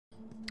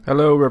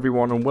Hello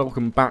everyone and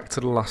welcome back to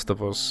The Last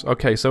of Us.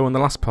 Okay, so in the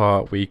last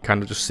part we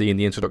kind of just seen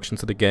the introduction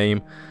to the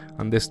game,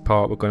 and this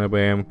part we're going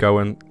to go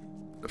and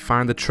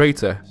find the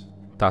traitor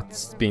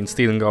that's been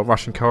stealing our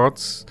ration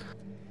cards.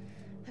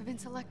 I've been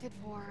selected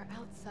for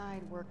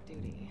outside work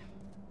duty.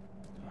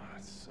 Oh,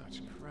 that's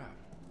such crap.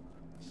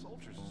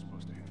 Soldiers are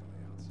supposed to handle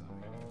the outside.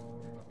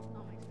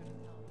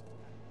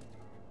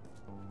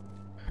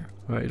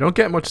 Right, you don't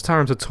get much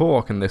time to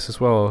talk in this as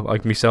well.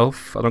 Like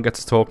myself, I don't get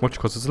to talk much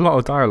because there's a lot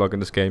of dialogue in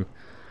this game.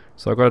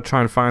 So I've got to try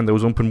and find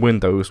those open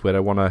windows where I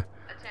want to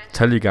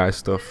tell you guys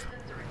stuff.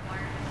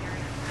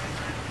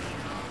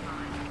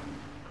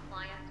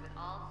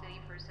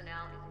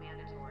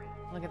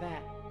 Look at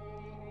that.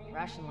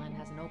 Ration line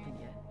hasn't opened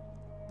yet.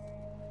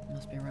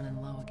 Must be running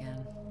low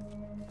again.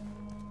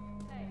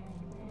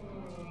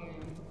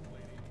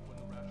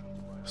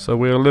 So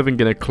we're living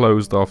in a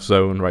closed off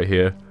zone right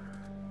here,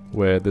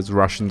 where there's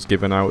rations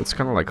given out. It's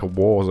kind of like a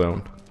war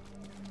zone,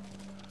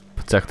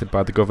 protected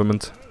by the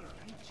government.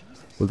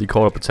 Well, they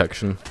call it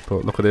protection,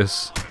 but look at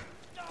this.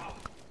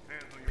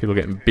 People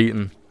getting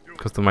beaten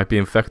because they might be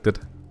infected.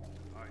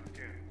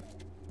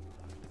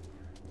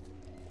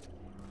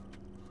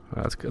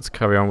 Let's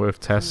carry on with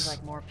Tess. Seems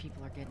like more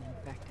people are getting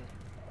infected.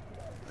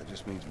 That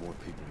just means more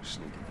people are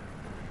sneaking.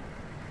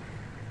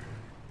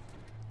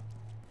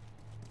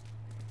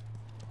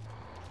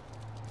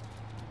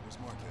 Where's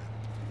Mark at?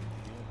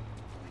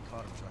 They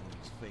caught him trying to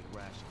use fake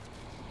rations.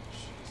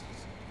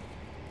 Jesus.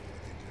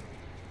 What'd they do?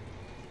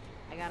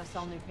 I gotta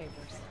sell new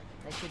papers.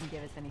 They shouldn't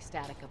give us any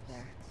static up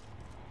there.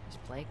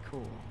 Just play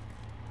cool.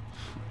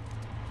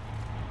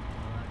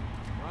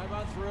 Drive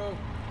on through.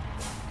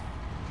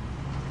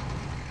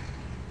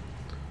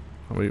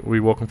 Are we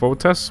walking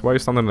forward, Tess? Why are you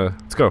standing there?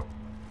 Let's go.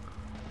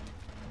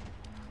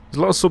 There's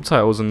a lot of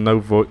subtitles and no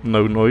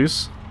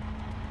noise.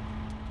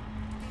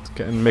 It's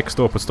getting mixed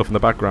up with stuff in the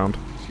background.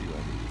 See you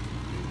later.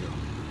 Here you go.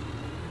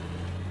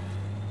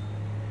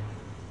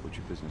 What's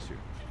your business here?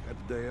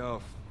 Got the day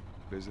off.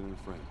 Visiting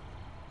a friend.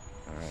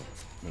 All right,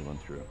 move on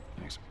through.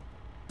 Thanks.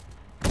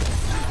 Get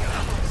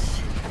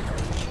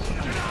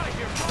out of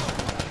here, bro!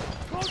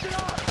 Close it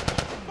up!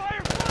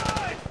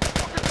 Fireflies!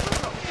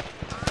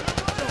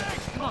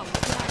 Come on,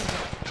 let's get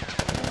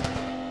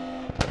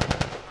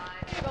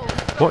out of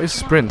here. What is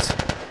sprint?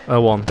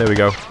 L1, there we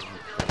go.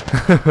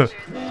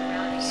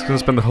 Just gonna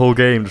spend the whole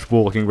game just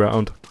walking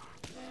around.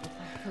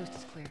 Coast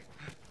is clear.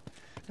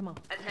 Come on.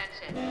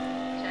 Attention.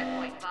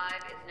 Checkpoint 5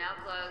 is now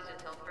closed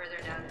until further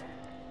notice.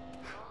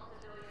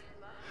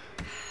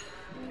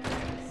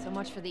 So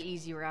much for the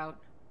easy route.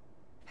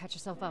 Patch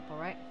yourself up,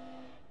 alright?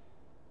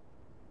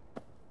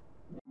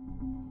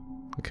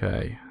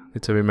 Okay,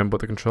 need to remember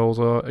what the controls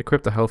are.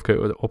 Equip the health kit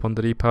up on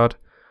the D-pad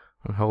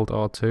and hold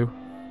R2. Here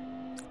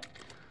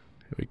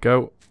we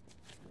go.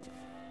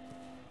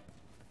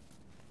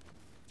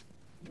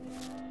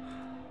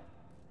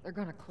 They're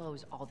gonna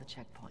close all the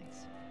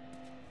checkpoints.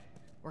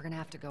 We're gonna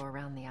have to go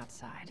around the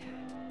outside.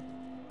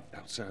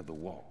 Outside the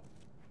wall.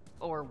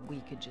 Or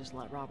we could just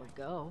let Robert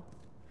go.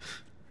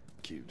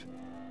 Cute.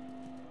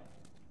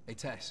 Hey,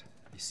 Tess,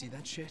 you see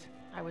that shit?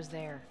 I was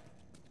there.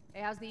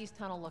 Hey, how's the east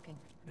tunnel looking?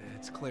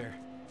 It's clear.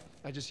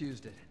 I just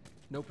used it.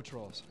 No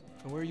patrols.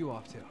 And where are you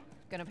off to?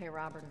 Gonna pay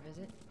Robert a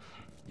visit?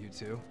 You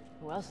too?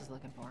 Who else is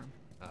looking for him?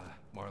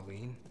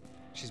 Marlene?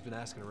 She's been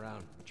asking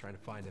around, trying to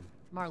find him.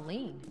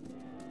 Marlene?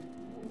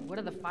 What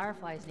do the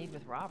Fireflies need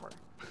with Robert?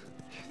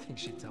 You think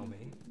she'd tell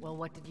me? Well,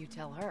 what did you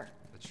tell her?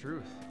 The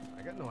truth.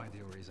 I got no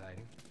idea where he's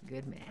hiding.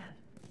 Good man.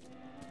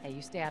 Hey,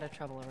 you stay out of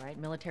trouble, all right?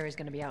 Military's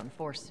gonna be out in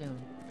force soon.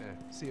 Yeah,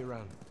 see you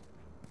around.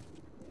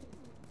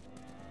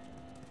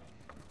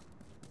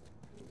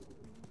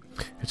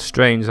 It's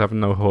strange having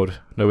no HUD,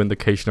 no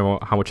indication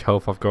of how much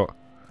health I've got.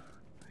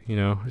 You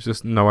know, it's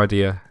just no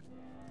idea.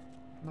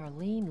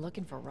 Marlene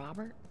looking for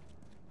Robert?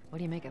 What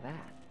do you make of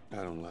that? I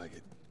don't like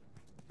it.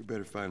 We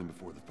better find him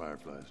before the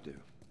Fireflies do.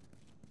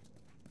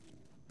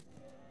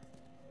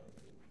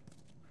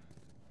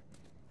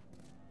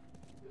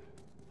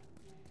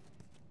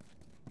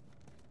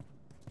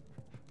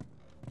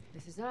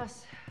 This is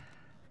us.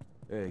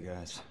 Hey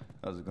guys,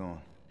 how's it going?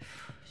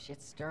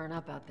 Shit's stirring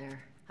up out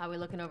there. How we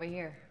looking over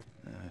here?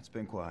 It's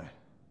been quiet.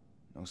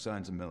 No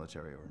signs of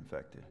military or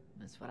infected.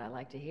 That's what I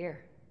like to hear.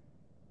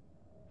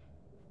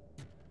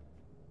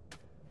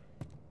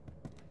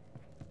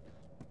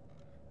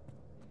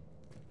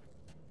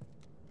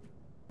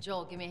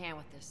 Joel, give me a hand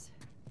with this.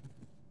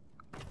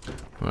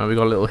 Well, we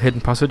got a little hidden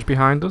passage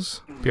behind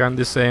us, behind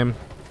this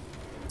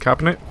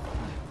cabinet.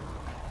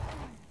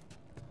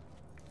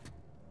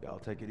 Y'all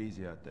take it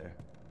easy out there.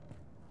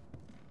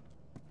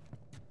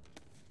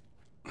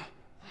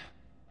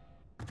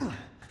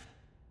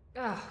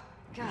 Oh,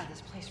 God,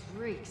 this place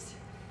reeks.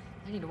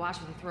 I need to watch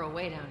what they throw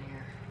away down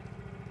here.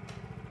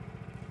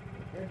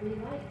 Let there be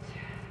light.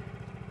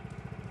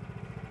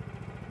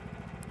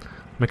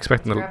 I'm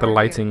expecting the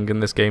lighting in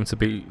this game to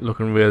be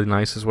looking really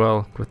nice as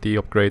well, with the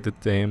upgraded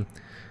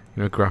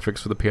graphics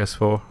for the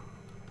PS4.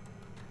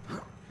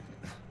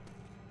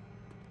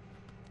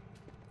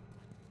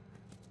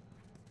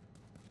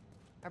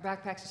 Our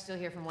backpacks are still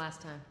here from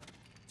last time.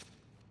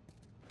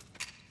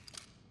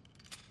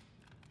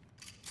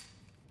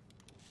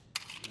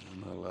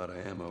 Not a lot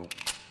of ammo.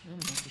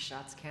 Make your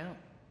shots count.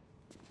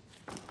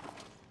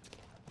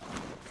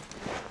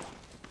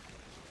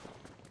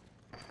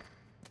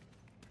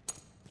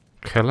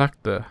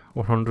 Collector,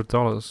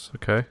 $100.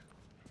 Okay.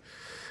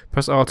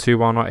 Press R2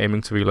 while not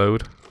aiming to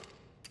reload.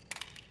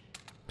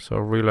 So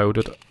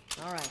reloaded.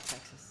 All right,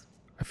 Texas.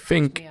 I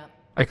think Me up.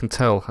 I can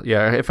tell.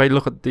 Yeah, if I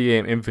look at the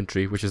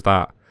inventory, which is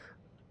that,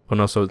 and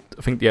also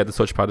I think the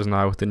touchpad is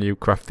now the new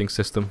crafting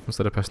system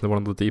instead of pressing one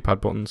of the D-pad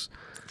buttons.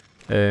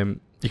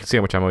 You can see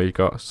how much ammo you've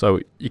got, so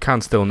you can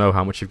still know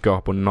how much you've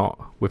got, but not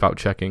without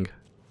checking.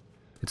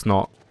 It's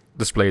not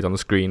displayed on the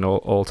screen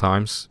all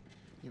times.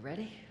 You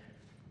ready?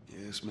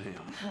 Yes, ma'am.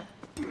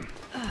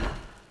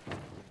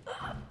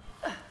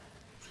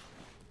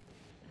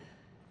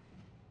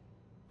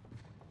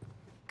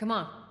 Come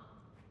on.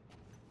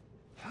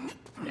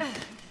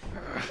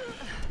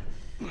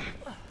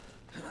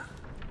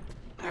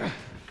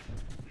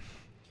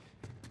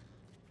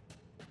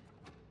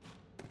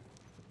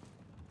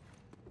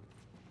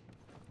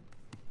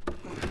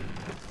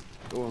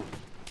 Go on.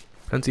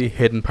 Plenty of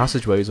hidden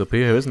passageways up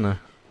here, isn't there?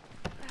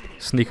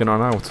 Sneaking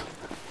on out.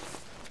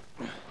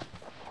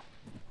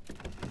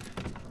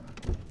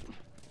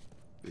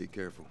 Be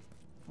careful.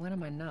 When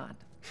am I not?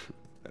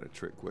 That a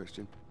trick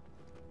question?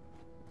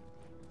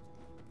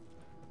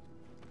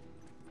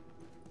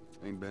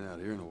 Ain't been out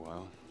here in a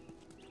while.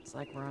 It's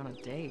like we're on a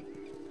date.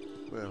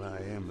 Well, I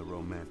am the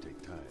romantic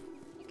type.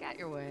 Got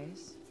your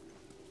ways.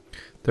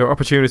 There are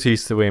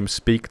opportunities to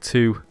speak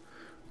to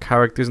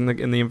characters in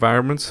the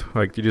environment.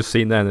 Like you just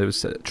seen then, there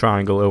was a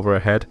triangle over a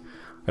head.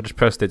 I just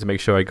pressed it to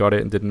make sure I got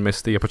it and didn't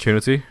miss the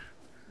opportunity.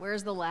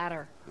 Where's the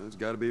ladder? Well, it's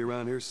got to be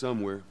around here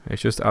somewhere. It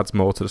just adds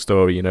more to the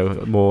story, you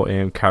know, more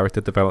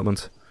character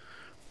development.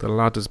 The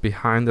ladder's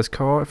behind this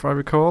car, if I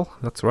recall.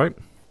 That's right.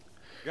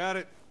 Got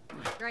it.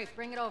 Great,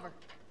 bring it over.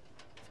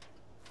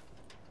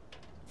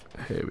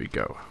 Here we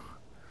go.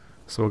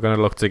 So we're going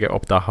to look to get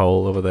up that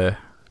hole over there.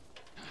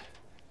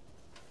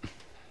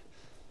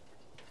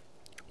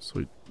 So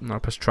we now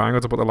press triangle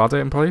to put the ladder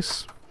in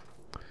place.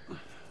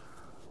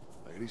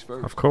 Ladies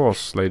first. Of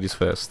course, ladies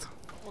first.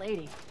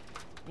 Lady,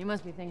 you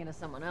must be thinking of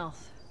someone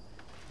else.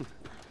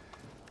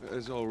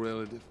 It's all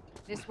relative.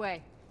 This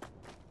way.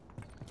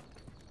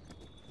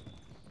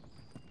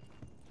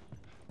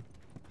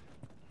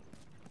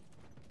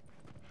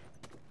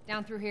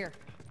 Down through here.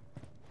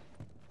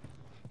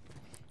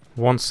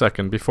 1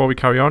 second before we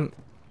carry on.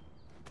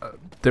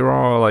 There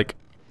are like,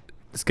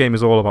 this game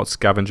is all about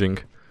scavenging.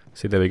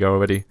 See, there we go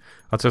already.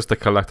 That's just the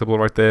collectible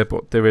right there,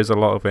 but there is a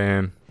lot of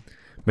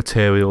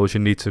materials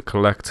you need to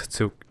collect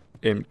to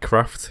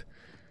craft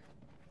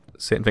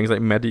certain things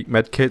like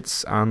med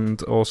kits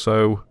and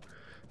also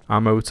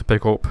ammo to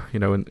pick up, you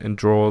know, in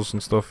drawers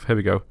and stuff. Here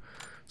we go.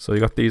 So you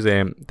got these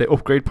the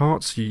upgrade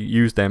parts. You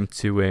use them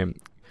to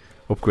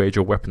upgrade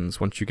your weapons.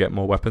 Once you get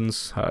more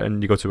weapons,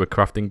 and you go to a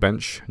crafting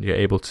bench, and you're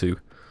able to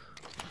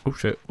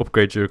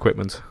upgrade your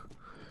equipment.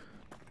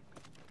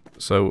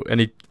 So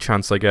any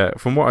chance I get,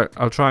 from what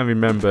I'll try and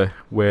remember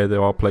where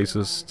there are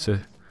places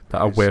that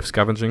are worth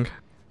scavenging.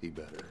 He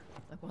better.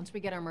 Look, once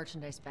we get our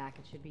merchandise back,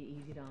 it should be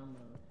easy to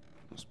unload.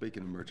 Well,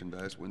 speaking of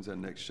merchandise, when's that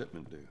next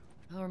shipment due?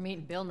 Well, we're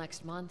meeting Bill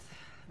next month.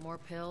 More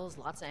pills,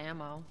 lots of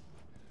ammo,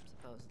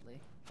 supposedly.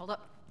 Hold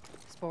up.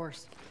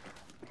 Spores.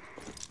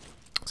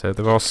 So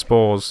there are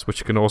spores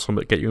which can also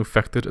get you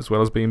infected as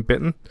well as being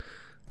bitten.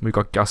 We've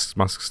got gas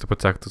masks to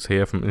protect us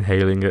here from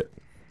inhaling it.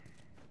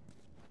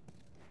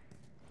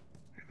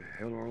 Where the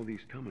hell are all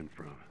these coming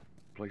from?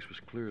 The place was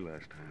clear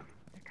last time.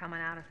 They're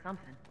coming out of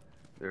something.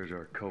 There's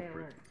our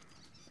culprit.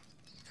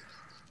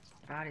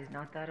 Body's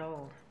not that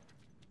old.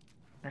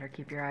 Better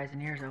keep your eyes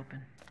and ears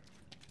open.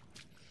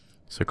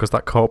 So because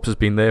that corpse has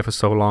been there for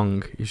so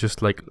long, he's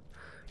just like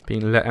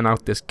been letting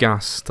out this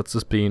gas that's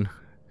just been,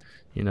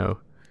 you know,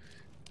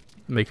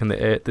 making the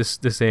air,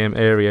 this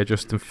area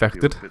just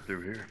infected. Fit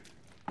through here.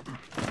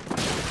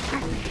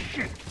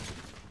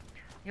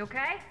 You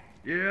okay?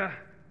 Yeah.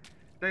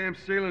 Damn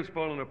ceiling's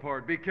falling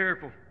apart. Be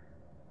careful.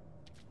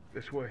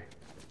 This way.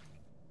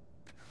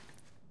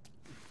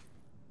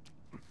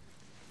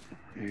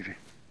 Easy.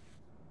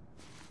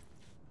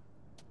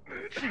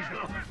 Jesus.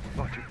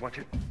 Watch it, watch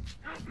it.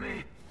 Help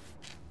me.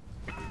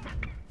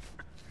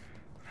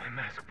 My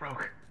mask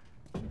broke.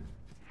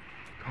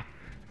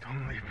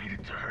 Don't leave me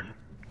to turn.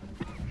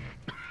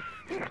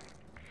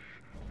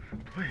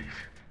 Please.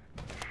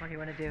 What do you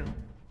want to do?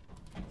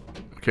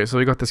 Okay, so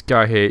we got this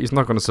guy here. He's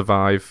not going to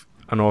survive,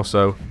 and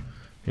also,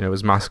 you know,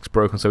 his mask's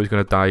broken, so he's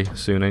going to die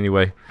soon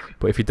anyway.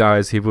 But if he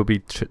dies, he will be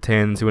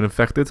turned into an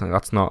infected, and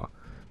it's not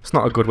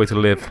a good way to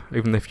live,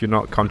 even if you're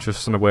not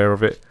conscious and aware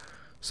of it.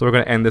 So we're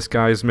going to end this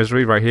guy's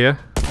misery right here.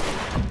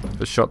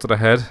 A shot to the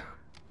head.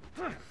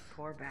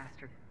 Poor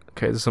bastard.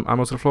 Okay, there's some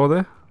ammo to the floor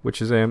there,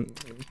 which is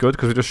good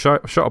because we just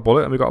shot a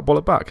bullet and we got a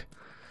bullet back.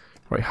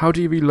 Right, how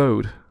do you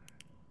reload?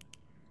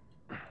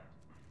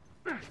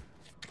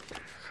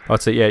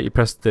 That's it, yeah, you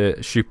press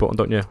the shoot button,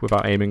 don't you,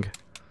 without aiming.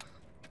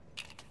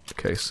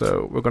 Okay,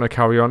 so we're going to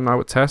carry on now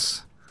with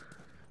Tess.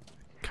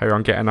 Carry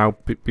on getting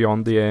out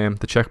beyond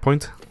the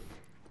checkpoint.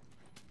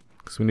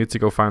 Because we need to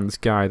go find this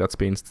guy that's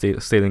been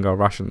stealing our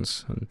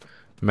rations and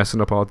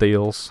messing up our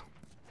deals.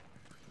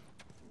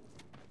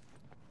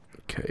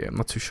 Okay, I'm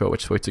not too sure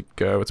which way to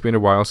go. It's been a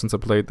while since I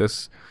played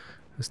this.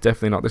 It's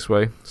definitely not this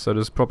way. So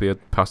there's probably a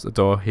past the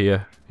door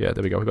here. Yeah,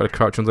 there we go. We've got to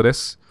crouch under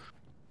this.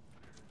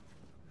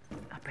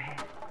 Up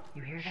ahead.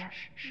 You hear that?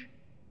 Shh.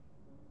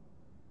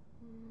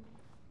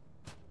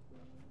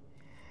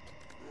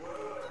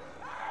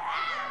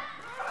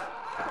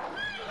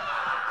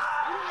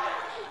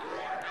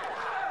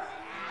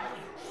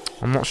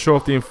 I'm not sure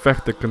if the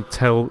infected can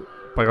tell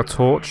by a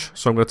torch,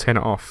 so I'm going to turn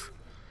it off.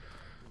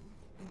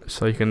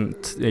 So you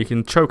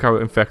can choke out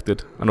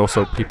infected and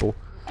also people.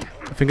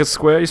 I think it's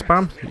square you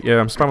spam? Yeah,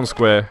 I'm spamming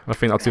square. I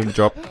think that's doing the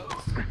job.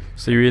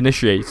 So you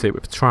initiate it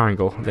with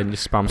triangle, then you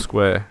spam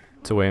square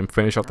to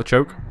finish off the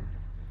choke.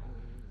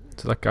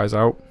 So that guy's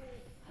out.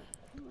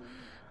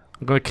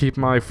 I'm going to keep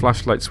my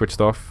flashlight switched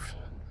off.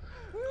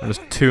 And there's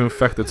 2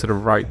 infected to the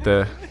right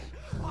there.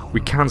 We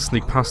can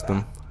sneak past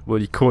them. Well,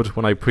 you could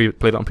when I played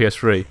it on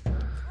PS3.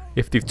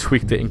 If they've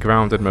tweaked it in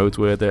grounded mode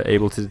where they're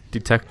able to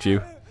detect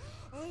you,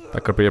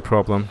 that could be a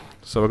problem.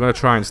 So we're going to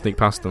try and sneak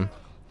past them.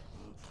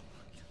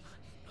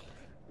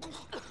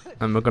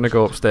 And we're going to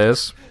go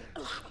upstairs.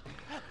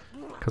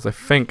 Because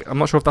I'm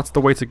not sure if that's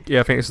the way to...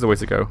 Yeah, I think this is the way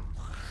to go.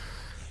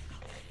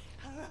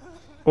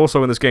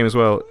 Also in this game as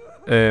well,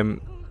 you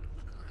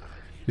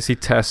see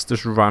Tess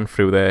just ran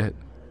through there.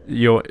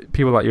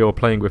 People that you're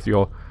playing with,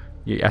 you're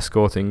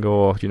escorting,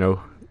 or, you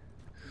know,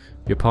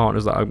 your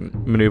partners that are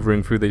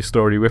maneuvering through the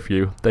story with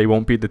you, they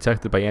won't be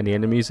detected by any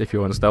enemies if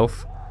you're in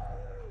stealth.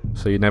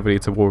 So you never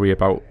need to worry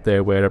about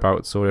their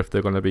whereabouts or if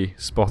they're going to be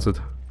spotted.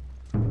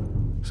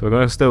 So we're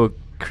going to still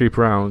creep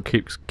around,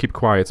 keep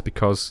quiet,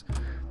 because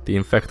the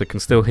infected can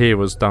still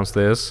hear us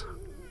downstairs.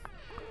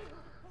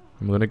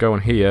 I'm going to go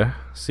in here,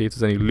 see if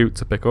there's any loot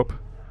to pick up.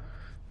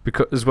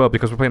 Because we're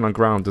playing on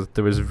ground,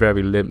 there is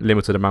very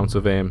limited amount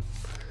of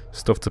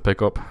stuff to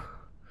pick up.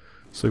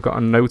 So we've got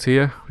a note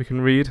here we can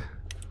read.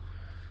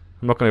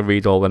 I'm not going to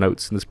read all the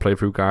notes in this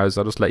playthrough, guys.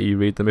 I'll just let you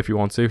read them if you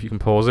want to. You can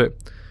pause it,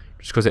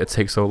 just because it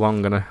takes so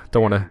long, and I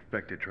don't want to...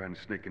 Infected trying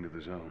to sneak into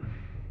the zone.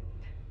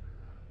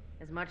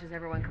 As much as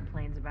everyone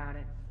complains about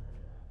it,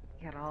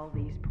 you got all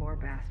these poor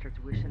bastards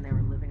wishing they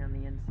were living on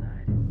the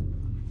inside.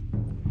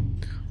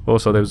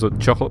 Also, there was a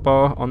chocolate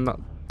bar on that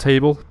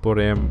table, but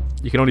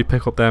you can only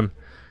pick up them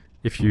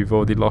if you've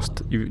already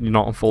lost... You're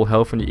not on full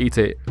health and you eat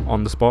it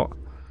on the spot.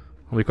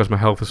 And because my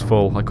health is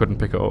full, I couldn't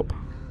pick it up.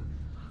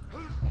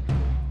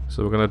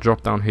 So we're going to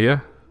drop down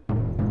here.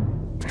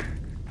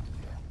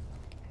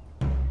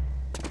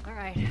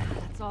 Alright,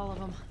 that's all of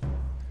them.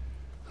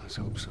 Let's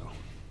hope so.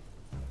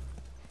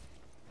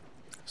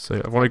 So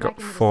I've only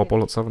got 4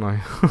 bullets, haven't I?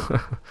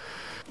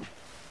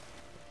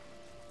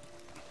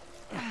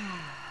 Some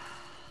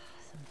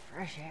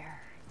fresh air.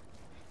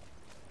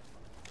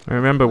 I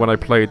remember when I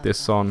played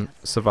this on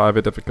Survivor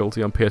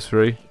difficulty on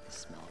PS3. The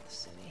smell of the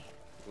city.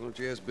 Why don't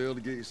you ask Bill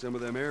to get you some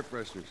of them air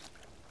fresheners?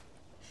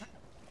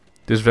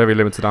 There's very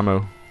limited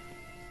ammo.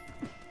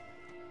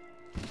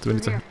 Do we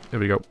need to... Here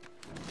we go.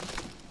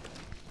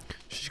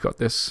 She's got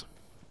this.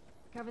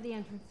 Cover the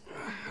entrance.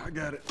 I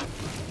got it.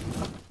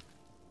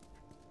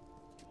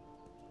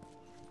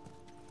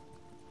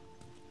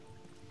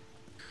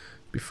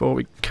 Before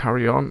we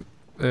carry on,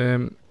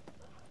 anything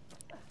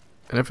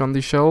on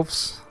these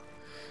shelves?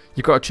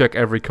 You've got to check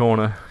every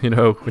corner, you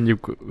know, when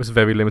with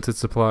very limited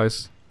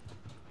supplies.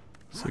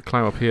 So we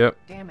climb up here.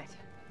 Damn it.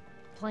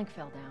 Plank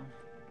fell down.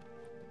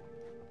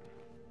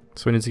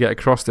 So we need to get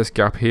across this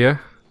gap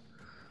here.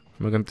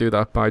 And we're going to do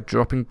that by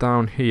dropping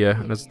down here.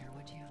 And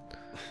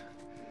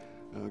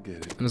I'll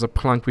get it. there's a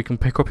plank we can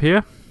pick up here.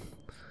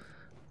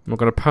 And we're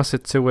going to pass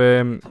it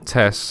to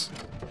Tess.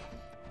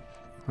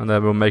 And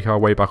then we'll make our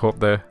way back up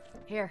there.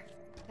 Here,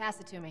 pass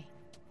it to me.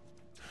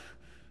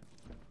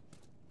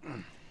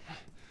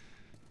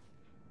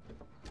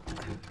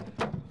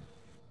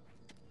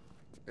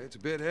 It's a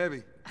bit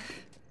heavy.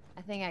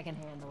 I think I can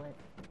handle it.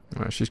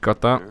 Alright, she's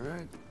got that.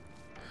 Alright.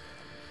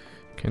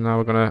 Okay, now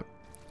we're going to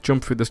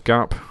jump through this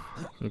gap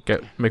and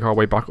make our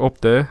way back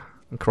up there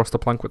and cross the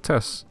plank with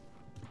Tess.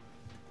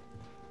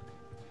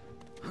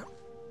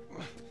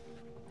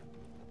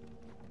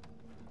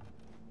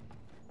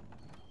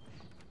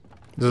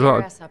 There's a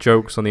lot of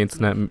jokes on the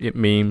internet,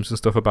 memes and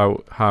stuff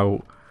about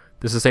how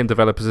this is the same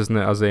developers, isn't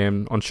it, as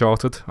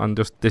Uncharted, and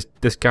just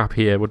this gap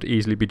here would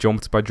easily be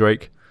jumped by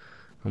Drake,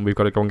 and we've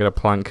got to go and get a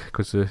plank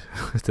because I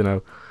don't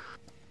know.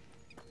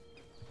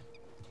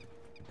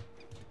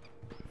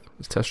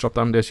 Let's Tess drop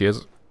down. There she is.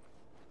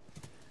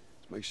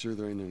 Let's make sure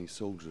there ain't any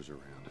soldiers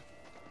around.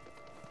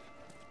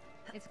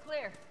 It's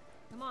clear.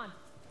 Come on.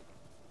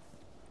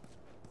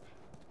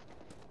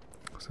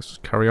 Let's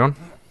just carry on.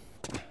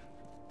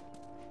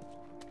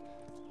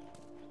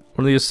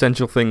 One of the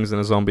essential things in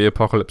a zombie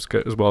apocalypse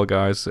as well,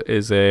 guys,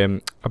 is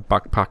a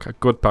backpack, a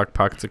good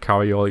backpack to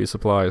carry all your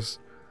supplies.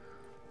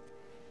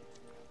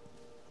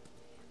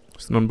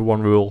 It's the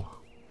 #1 rule.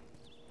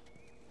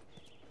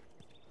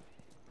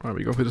 Right,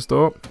 we go through the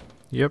door.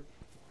 Yep.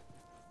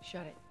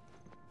 Shut it.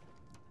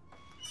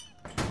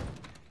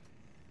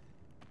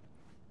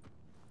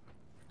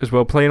 as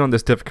well, playing on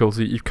this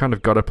difficulty, you've kind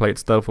of got to play it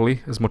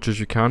stealthily as much as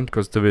you can,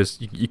 because there is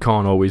you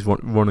can't always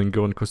run and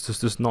gun because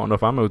there's just not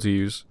enough ammo to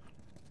use.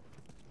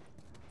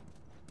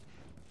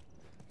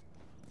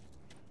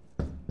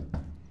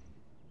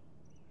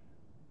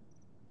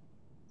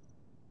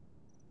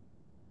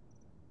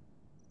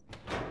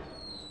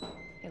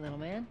 Hey, little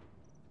man.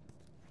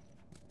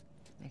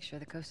 Make sure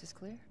the coast is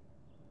clear.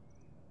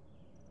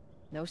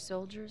 No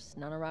soldiers,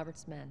 none of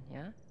Robert's men,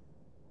 yeah?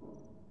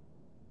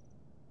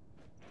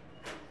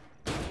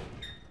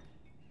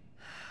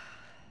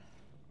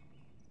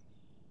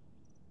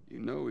 You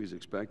know he's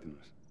expecting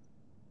us.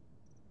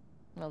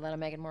 Well, that'll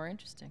make it more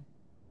interesting.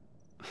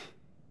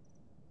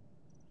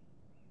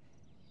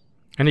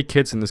 Any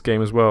kids in this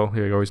game as well,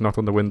 here you go, he's knocked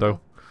on the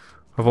window,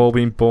 have all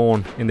been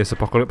born in this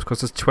apocalypse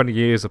because there's 20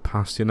 years have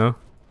passed, you know?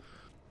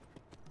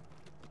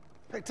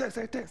 Hey, Tess,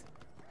 hey, Tess.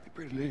 Hey,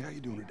 pretty lady, how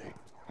you doing today?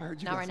 I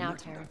heard you Not got right some now,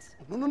 merchandise.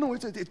 Terrence. No,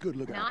 it's good.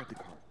 Look, I Not got the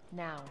car.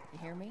 now. You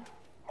hear me?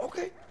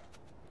 Okay. You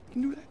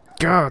can do that.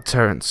 God,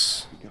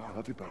 Terrence. You can all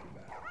help you back.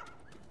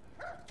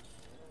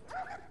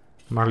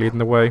 Am I leading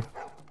the way?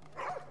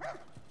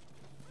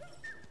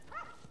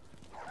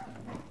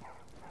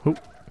 Ooh,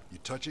 You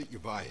touch it, you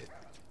buy it.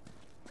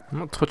 I'm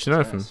not touching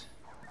anything. Tess,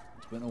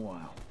 it's been a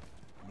while.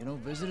 You don't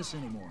visit us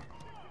anymore.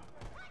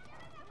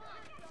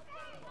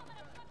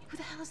 Who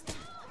the hell is that?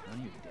 None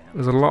of your damn.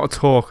 There's a lot of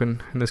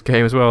talking in this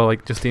game as well,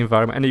 like just the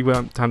environment.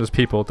 Anywhere time there's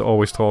people, they're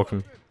always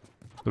talking.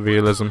 The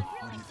realism.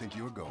 Where do you think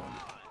you're going?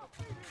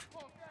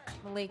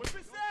 Malik,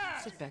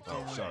 sit back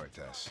down. Oh, sorry,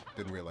 Tess.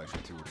 Didn't realize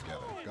you two were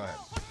together. Go ahead.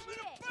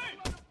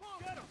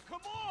 Get him!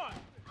 Come on!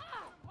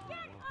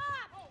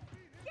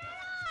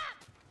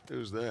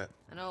 Who's that?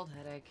 An old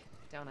headache.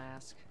 Don't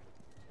ask.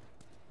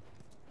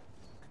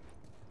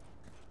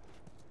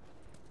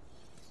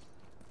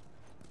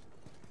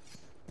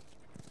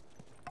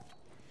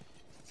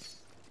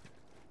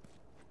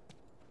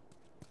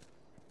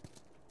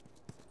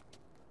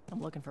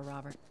 I'm looking for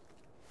Robert.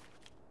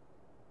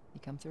 You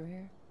come through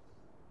here?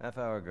 Half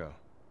hour ago.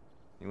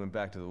 He went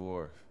back to the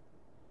wharf.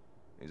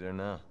 He's there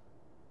now.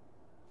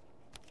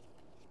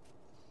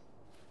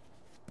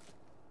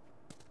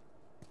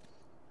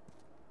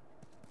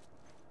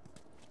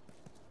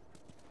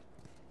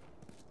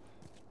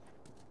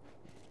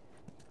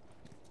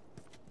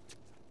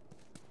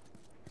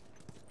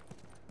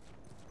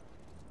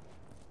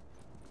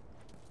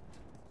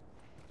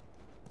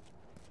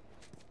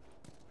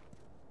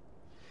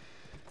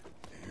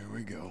 Here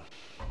we go.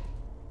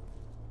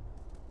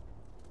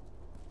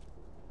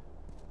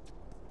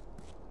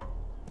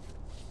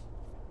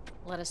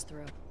 Let us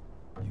through.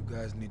 You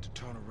guys need to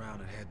turn around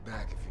and head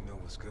back if you know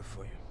what's good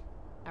for you.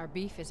 Our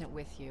beef isn't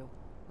with you.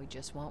 We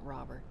just want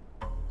Robert.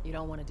 You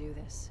don't want to do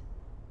this.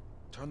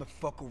 Turn the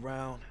fuck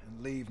around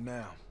and leave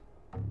now.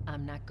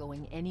 I'm not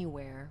going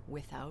anywhere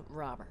without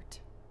Robert.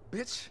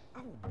 Bitch,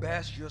 I will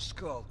bash your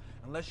skull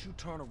unless you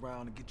turn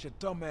around and get your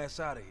dumb ass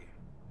out of here.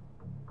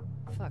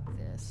 Fuck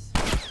this.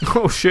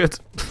 Oh shit.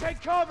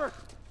 Take cover!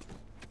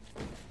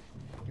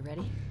 You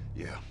ready?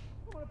 Yeah.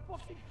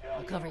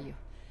 I'll cover you.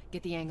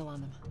 Get the angle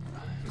on them.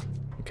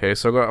 Okay,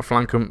 so I've got to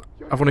flank them.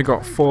 I've only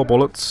got 4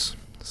 bullets,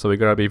 so we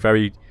gotta be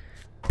very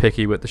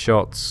picky with the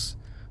shots.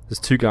 There's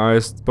 2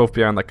 guys, both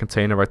behind that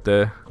container right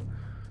there.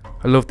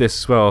 I love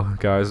this as well,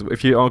 guys.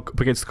 If you're up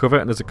against the cover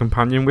and there's a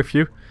companion with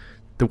you,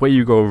 the way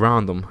you go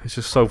around them is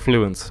just so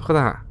fluent. Look at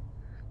that.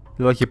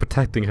 You're like you're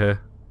protecting her.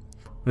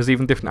 There's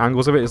even different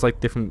angles of it. It's like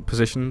different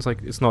positions.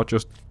 Like it's not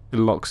just it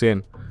locks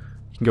in.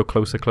 You can go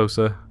closer,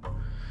 closer.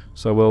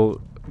 So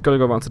we'll gotta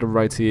go around to the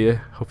right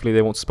here. Hopefully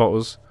they won't spot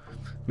us.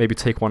 Maybe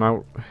take one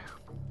out.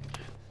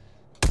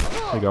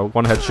 There we go.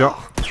 1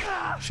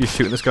 headshot. She's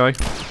shooting this guy.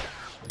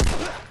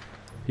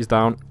 He's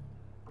down.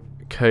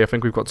 Okay, I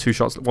think we've got 2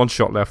 shots. 1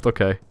 shot left.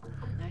 Okay.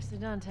 Nicely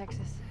done,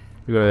 Texas.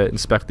 We gotta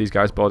inspect these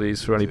guys'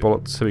 bodies for any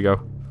bullets. Here we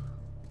go.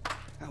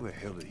 How the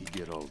hell did he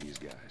get all these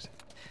guys?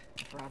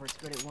 If Robert's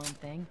good at one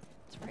thing,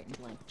 it's writing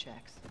blank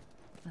checks.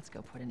 Let's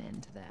go put an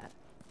end to that.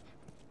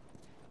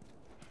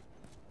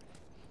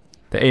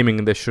 The aiming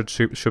in this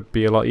should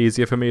be a lot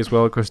easier for me as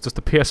well, because just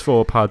the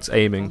PS4 pad's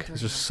aiming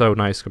is just so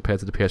nice compared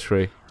to the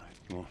PS3.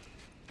 Come on.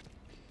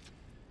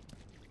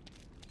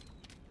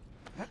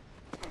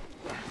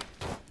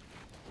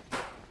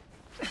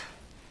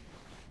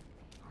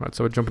 Right,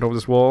 so we're jumping over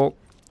this wall.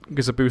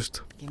 Gives a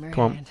boost. Give me your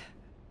Come on. hand.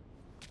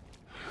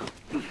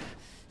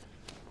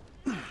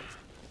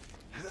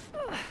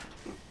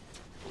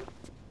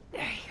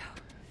 There you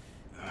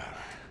go.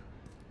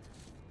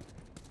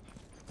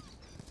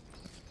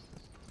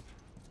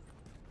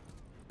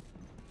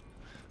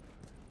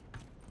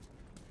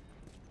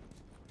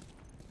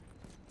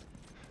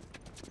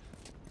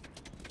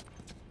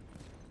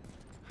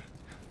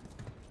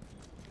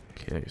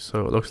 Okay,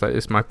 so it looks like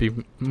this might be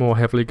more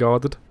heavily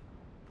guarded.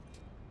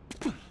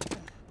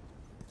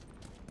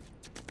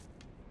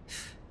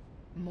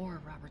 More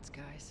of Robert's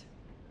guys.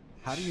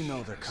 How do you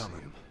know they're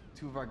coming?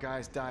 2 of our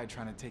guys died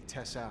trying to take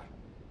Tess out.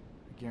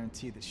 I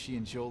guarantee that she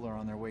and Joel are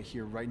on their way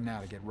here right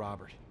now to get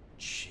Robert.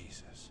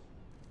 Jesus.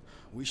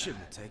 We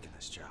shouldn't have taken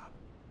this job.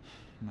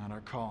 Not our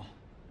call.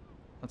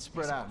 Let's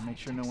spread out and make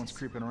sure no one's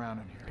creeping around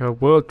in here.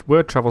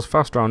 Word travels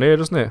fast around here,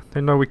 doesn't it?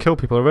 They know we kill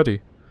people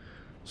already.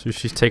 So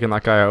she's taking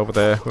that guy over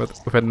there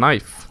with a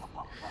knife.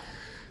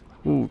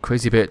 Ooh,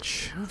 crazy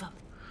bitch.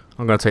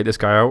 I'm gonna take this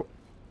guy out.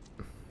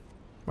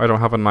 I don't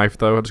have a knife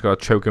though, I just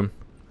gotta choke him.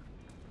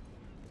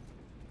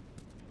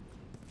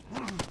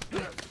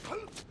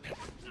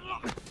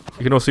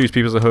 You can also use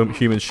people as a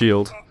human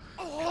shield,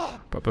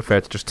 but I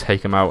prefer to just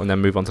take him out and then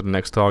move on to the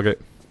next target.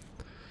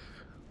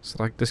 So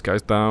like, this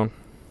guy's down.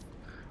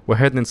 We're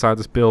heading inside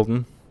this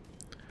building.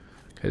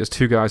 Okay, there's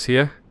 2 guys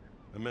here.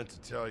 I meant to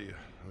tell you,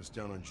 I was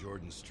down on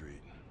Jordan Street,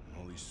 and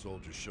all these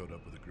soldiers showed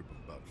up with a group of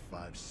about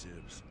 5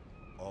 civs,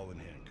 all in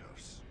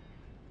handcuffs.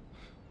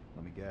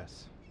 Let me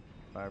guess.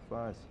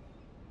 Fireflies?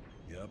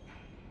 Yep.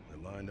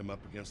 They lined them up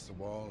against the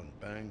wall, and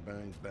bang,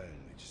 bang, bang.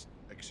 They just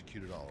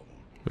executed all of them.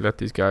 We let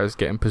these guys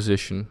get in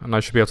position, and I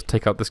should be able to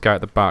take out this guy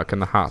at the back in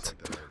the hat.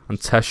 And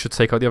Tess should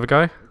take out the other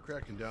guy.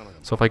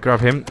 So if I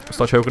grab him,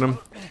 start choking him,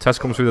 Tess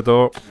comes through the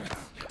door.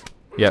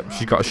 Yep,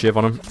 she's got a shiv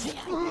on him.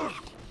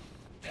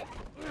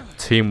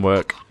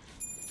 Teamwork.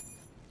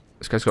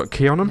 This guy's got a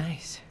key on him.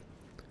 Nice.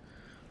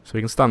 So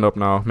we can stand up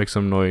now, make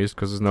some noise,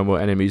 because there's no more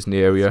enemies in the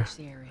area.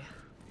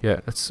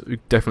 Yeah, we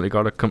definitely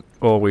got to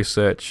always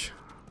search.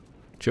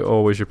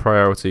 Always your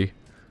priority.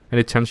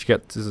 Any chance you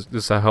get,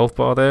 there's a health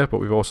bar there, but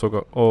we've also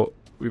got,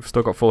 we've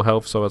still got full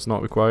health, so it's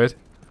not required.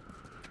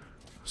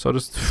 So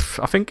just,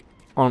 I think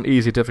on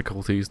easy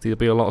difficulties, there'll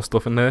be a lot of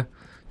stuff in there,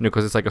 you know,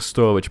 because it's like a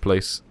storage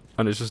place,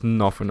 and it's just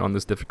nothing on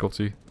this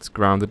difficulty. It's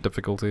grounded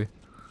difficulty.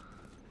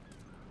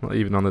 Not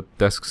even on the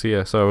desks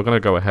here, so we're gonna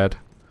go ahead.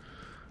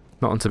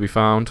 Nothing to be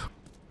found.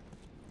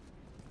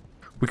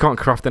 We can't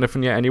craft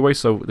anything yet anyway,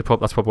 so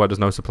that's probably why there's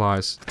no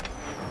supplies.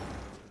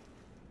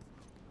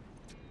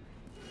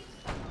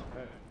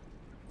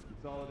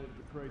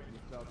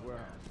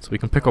 So we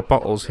can pick up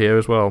bottles here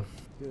as well.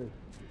 Good.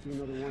 Do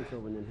another once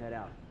over and then head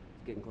out.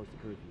 It's getting close to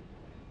curfew.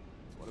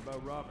 What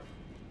about Robert?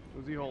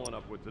 Who's he holing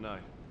up with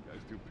tonight?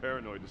 Guy's too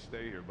paranoid to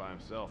stay here by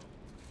himself.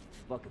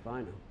 Fuck if I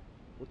know.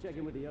 We'll check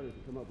in with the others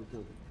and come up with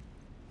something.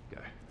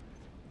 Okay.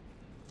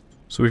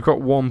 So we've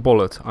got 1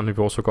 bullet and we've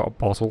also got a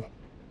bottle.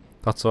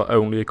 That's our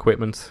only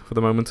equipment for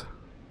the moment.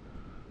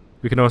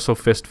 We can also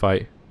fist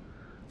fight.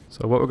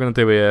 So what we're going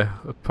to do here,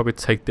 we'll probably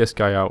take this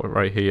guy out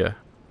right here.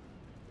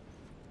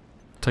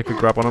 Take a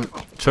grab on him,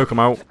 choke him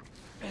out.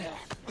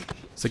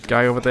 There's a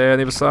guy over there on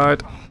the other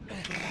side.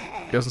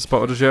 He hasn't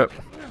spotted us yet.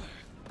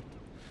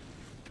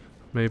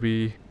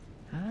 Maybe.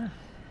 Nice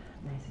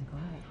and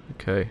quiet.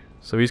 Okay,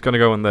 so he's gonna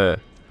go in there.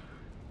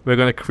 We're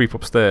gonna creep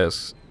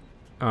upstairs,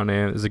 and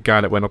there's a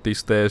guy that went up these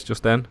stairs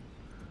just then.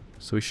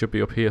 So he should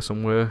be up here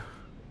somewhere.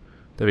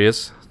 There he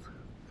is.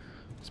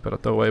 It's better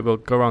that way. We'll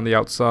go around the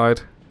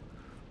outside.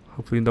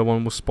 Hopefully no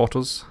one will spot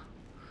us.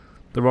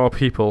 There are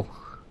people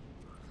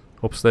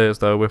upstairs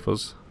though with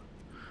us,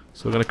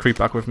 so we're going to creep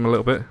back with him a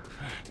little bit.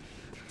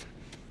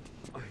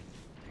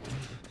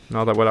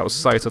 Now that we're out of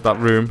sight of that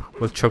room,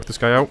 we'll choke this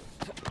guy out.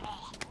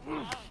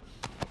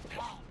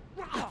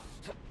 I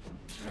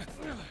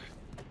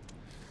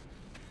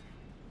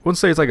wouldn't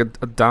say it's like a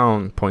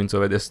down point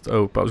over this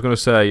though, but I was going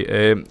to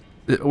say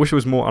I wish there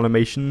was more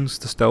animations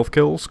to stealth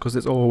kills, because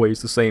it's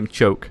always the same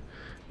choke.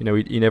 You know,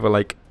 he never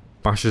like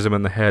bashes him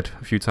in the head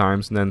a few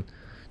times and then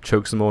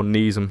chokes him or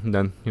knees him and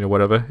then, you know,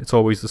 whatever. It's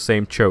always the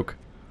same choke,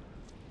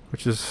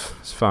 which is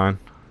it's fine.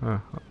 It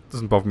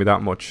doesn't bother me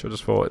that much. I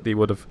just thought they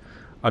would have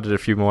added a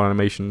few more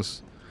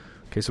animations.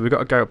 Okay, so we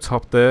got a guy up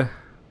top there.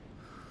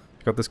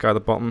 Got this guy at the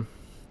bottom.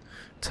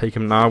 Take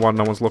him now while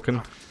no one's looking.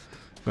 I'm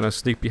gonna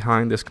sneak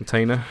behind this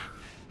container,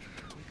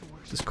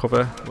 this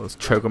cover. Let's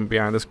choke him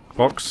behind this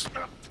box.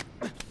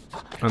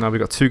 And now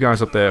we've got 2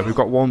 guys up there. We've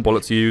got 1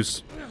 bullet to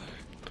use,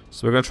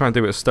 so we're gonna try and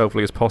do it as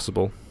stealthily as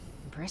possible.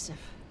 Impressive.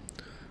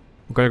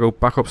 We're going to go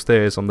back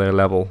upstairs on their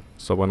level,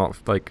 so we're not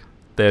like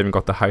they haven't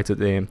got the height of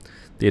the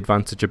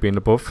advantage of being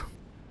above.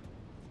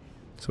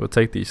 So we'll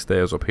take these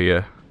stairs up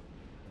here.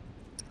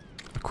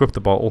 Equip the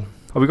bottle.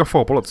 Oh, we got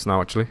 4 bullets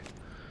now actually.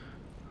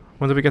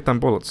 When did we get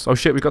them bullets? Oh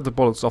shit, we got the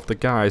bullets off the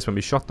guys when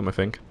we shot them, I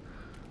think.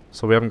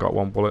 So we haven't got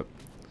 1 bullet.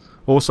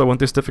 Also, on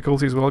this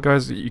difficulty as well,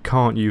 guys, you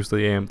can't use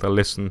the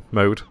listen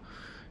mode. You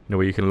know,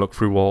 where you can look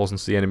through walls and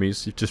see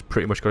enemies. You've just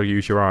pretty much got to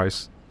use your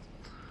eyes.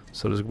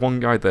 So there's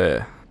 1 guy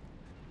there.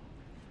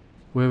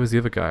 Where was the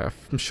other guy?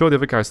 I'm sure the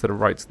other guy's to the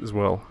right as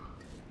well.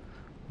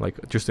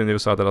 Like, just on the other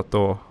side of that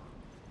door.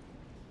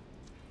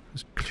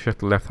 Let's check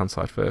the left-hand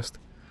side first.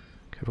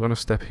 Okay, we're going to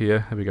step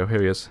here. There we go,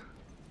 here he is.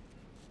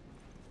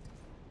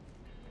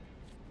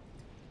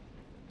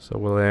 So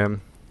we'll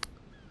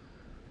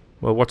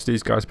watch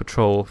these guys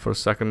patrol for a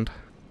second.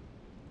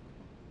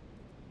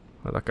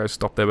 Oh, that guy's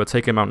stopped there, but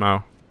take him out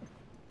now.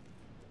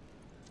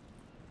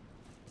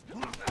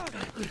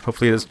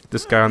 Hopefully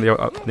this guy on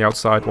the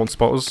outside won't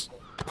spot us.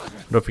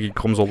 I don't think he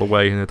comes all the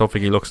way, and I don't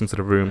think he looks into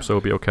the room, so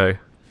we'll be okay.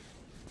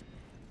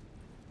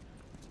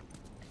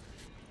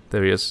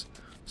 There he is.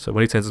 So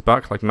when he turns his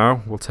back, like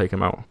now, we'll take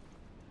him out.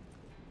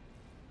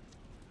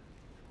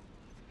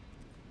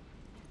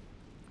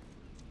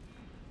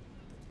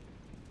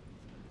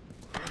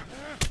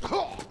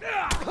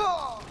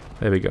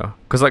 There we go.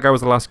 Because that guy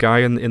was the last guy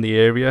in the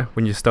area.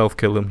 When you stealth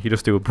kill him, you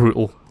just do a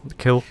brutal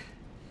kill.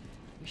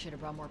 We should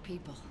have brought more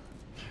people.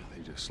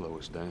 They just slow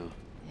us down.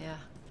 Yeah,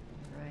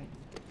 you're right.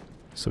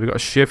 So we got a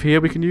shiv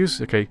here we can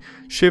use. Okay,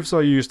 shivs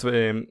are used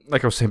for,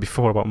 like I was saying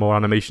before about more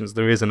animations.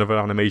 There is another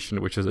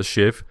animation which is a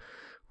shiv,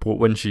 but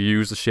once you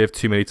use the shiv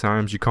too many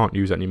times, you can't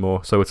use it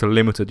anymore. So it's a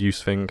limited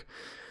use thing.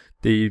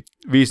 The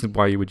reason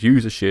why you would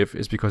use a shiv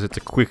is because it's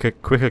a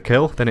quicker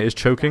kill than it is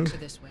choking.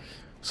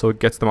 So it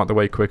gets them out the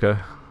way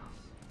quicker.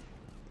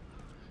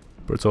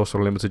 But it's also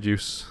limited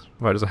use.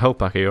 Right, there's a health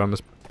pack here on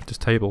this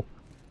table.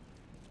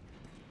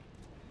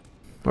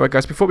 Alright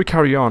guys, before we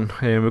carry on,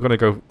 we're gonna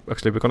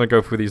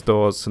go through these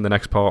doors in the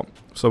next part.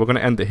 So we're gonna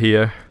end it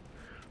here,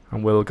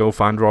 and we'll go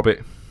find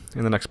Robert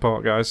in the next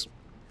part, guys.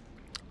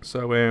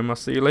 So I'll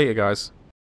see you later, guys.